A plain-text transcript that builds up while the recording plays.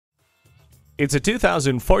It's a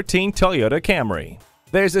 2014 Toyota Camry.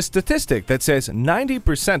 There's a statistic that says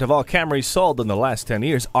 90% of all Camrys sold in the last 10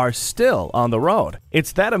 years are still on the road.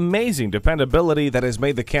 It's that amazing dependability that has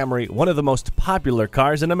made the Camry one of the most popular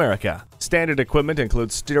cars in America. Standard equipment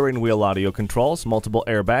includes steering wheel audio controls, multiple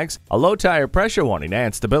airbags, a low tire pressure warning,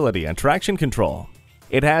 and stability and traction control.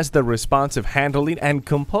 It has the responsive handling and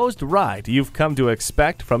composed ride you've come to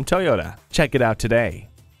expect from Toyota. Check it out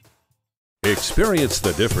today. Experience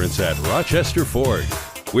the difference at Rochester Ford.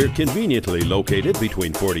 We're conveniently located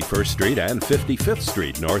between 41st Street and 55th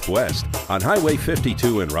Street Northwest on Highway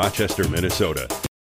 52 in Rochester, Minnesota.